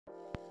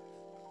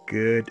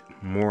Good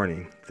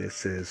morning.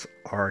 This is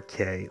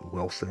R.K.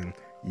 Wilson,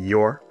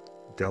 your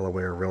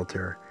Delaware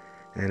Realtor.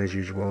 And as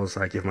usual, as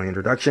I give my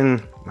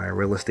introduction, my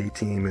real estate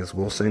team is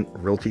Wilson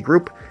Realty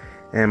Group,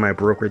 and my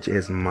brokerage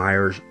is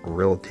Myers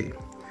Realty.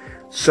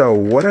 So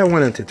what I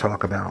wanted to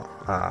talk about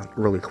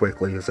really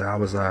quickly is I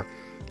was at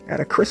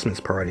a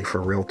Christmas party for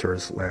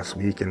realtors last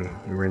week, and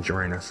we were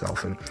enjoying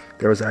ourselves. And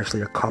there was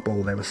actually a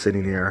couple that was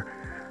sitting there,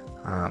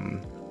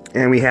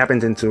 and we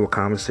happened into a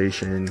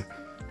conversation,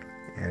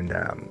 and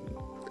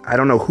I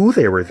don't know who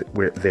they were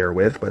there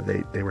with, but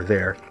they were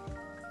there.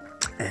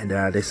 And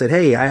they said,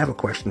 "Hey, I have a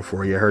question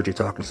for you. I heard you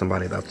talking to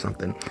somebody about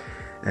something."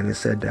 And they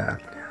said,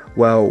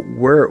 "Well,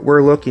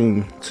 we're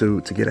looking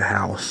to get a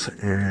house,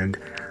 and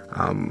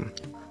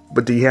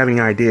but do you have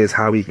any ideas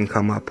how we can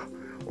come up,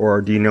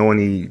 or do you know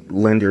any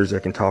lenders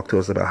that can talk to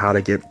us about how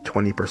to get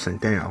 20%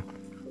 down?"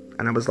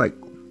 And I was like,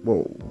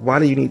 "Well, why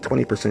do you need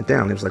 20%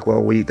 down?" It was like,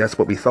 "Well, that's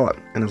what we thought."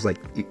 And I was like,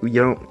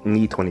 "You don't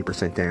need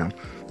 20% down.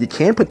 You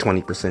can put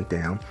 20%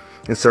 down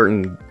in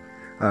certain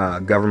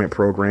government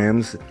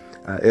programs.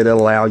 It'll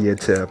allow you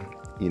to,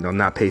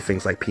 not pay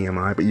things like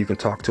PMI, but you can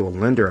talk to a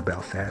lender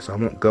about that. So I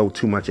won't go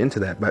too much into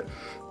that, but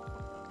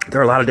there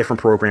are a lot of different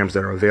programs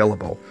that are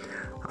available.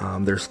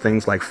 There's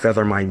things like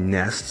Feather My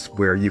Nests,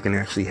 where you can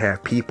actually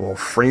have people,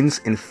 friends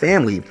and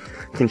family,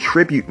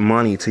 contribute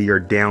money to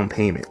your down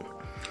payment.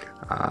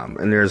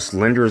 And there's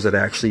lenders that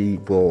actually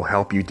will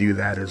help you do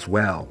that as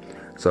well.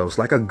 So it's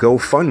like a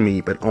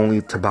GoFundMe, but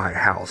only to buy a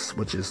house,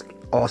 which is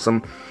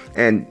awesome.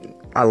 And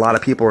a lot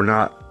of people are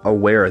not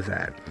aware of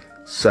that.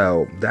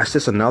 So that's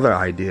just another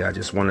idea I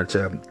just wanted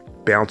to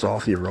bounce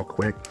off you real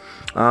quick.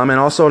 And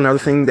also another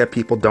thing that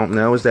people don't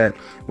know is that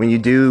when you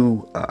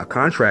do a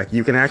contract,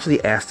 you can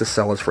actually ask the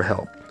sellers for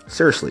help.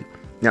 Seriously.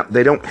 Now,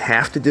 they don't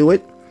have to do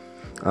it.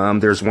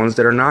 There's ones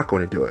that are not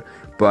going to do it.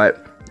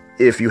 But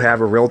if you have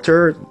a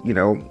realtor,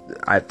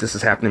 this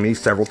has happened to me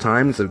several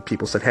times, and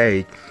people said,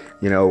 "Hey,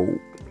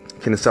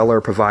 can the seller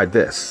provide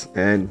this?"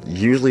 And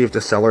usually if the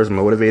seller is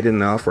motivated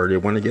enough or they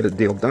want to get a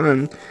deal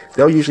done,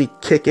 they'll usually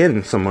kick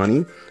in some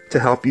money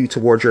to help you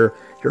towards your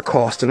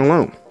cost in a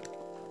loan.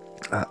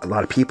 A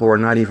lot of people are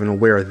not even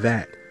aware of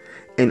that.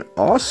 And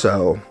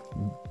also,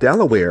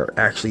 Delaware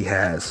actually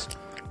has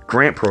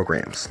grant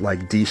programs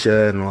like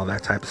DSHA and all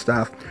that type of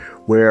stuff,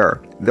 where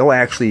they'll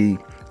actually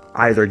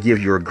either give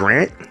you a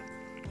grant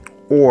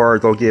or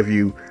they'll give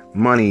you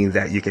money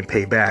that you can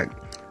pay back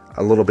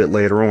a little bit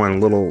later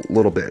on,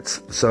 little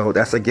bits. So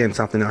that's, again,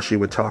 something else you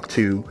would talk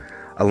to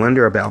a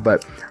lender about.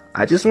 But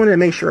I just wanted to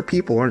make sure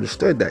people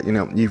understood that,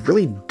 you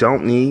really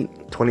don't need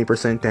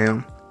 20%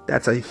 down.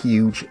 That's a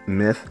huge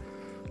myth.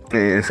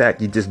 And in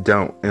fact, you just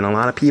don't. And a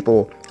lot of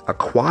people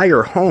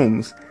acquire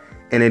homes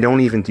and they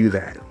don't even do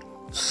that.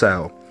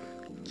 So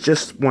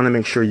just want to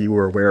make sure you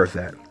were aware of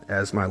that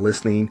as my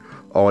listening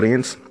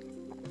audience.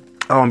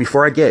 And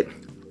before I get,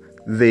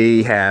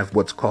 they have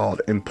what's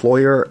called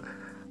Employer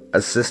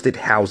Assisted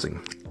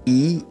Housing,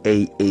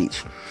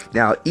 EAH.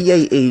 Now,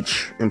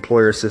 EAH,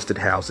 Employer Assisted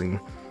Housing,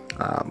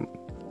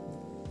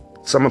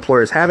 some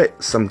employers have it,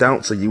 some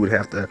don't. So you would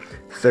have to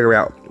figure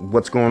out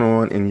what's going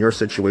on in your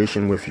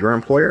situation with your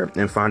employer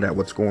and find out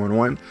what's going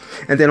on.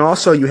 And then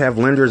also you have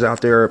lenders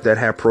out there that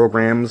have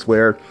programs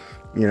where,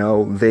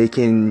 they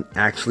can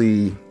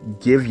actually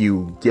give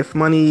you gift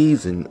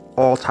monies and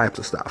all types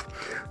of stuff.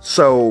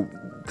 So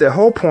the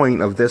whole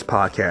point of this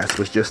podcast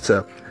was just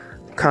to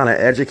kind of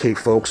educate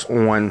folks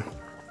on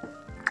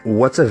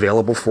what's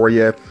available for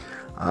you.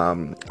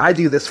 I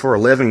do this for a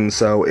living,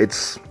 so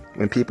it's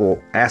when people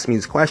ask me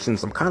these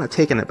questions, I'm kind of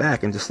taken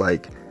aback and just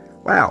like,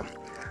 wow.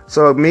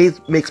 So it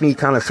makes me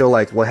kind of feel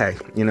like, well, hey,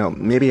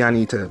 maybe I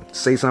need to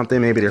say something.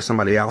 Maybe there's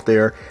somebody out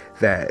there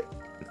that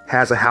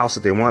has a house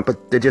that they want,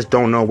 but they just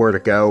don't know where to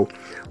go.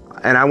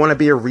 And I want to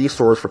be a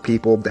resource for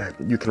people that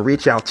you can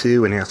reach out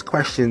to and ask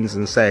questions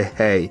and say,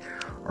 "Hey,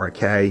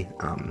 okay,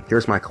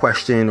 here's my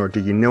question," or "Do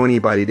you know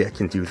anybody that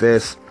can do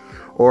this?"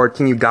 Or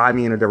 "Can you guide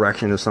me in a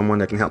direction of someone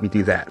that can help me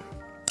do that?"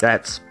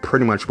 That's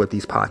pretty much what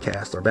these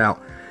podcasts are about.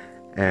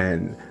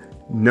 And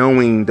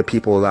knowing the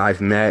people that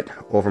I've met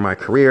over my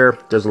career,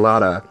 there's a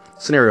lot of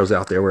scenarios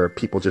out there where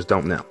people just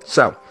don't know.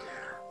 So,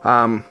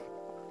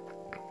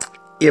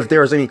 if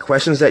there's any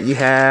questions that you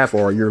have,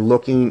 or you're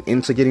looking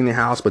into getting a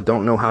house but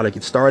don't know how to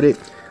get started,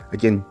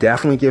 again,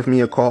 definitely give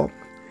me a call.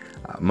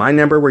 My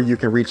number where you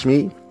can reach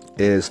me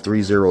is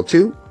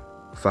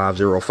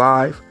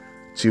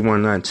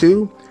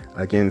 302-505-2192.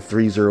 Again,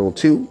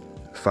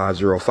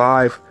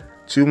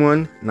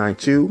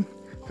 302-505-2192.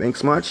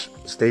 Thanks much.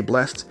 Stay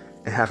blessed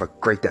and have a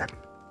great day.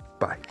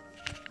 Bye.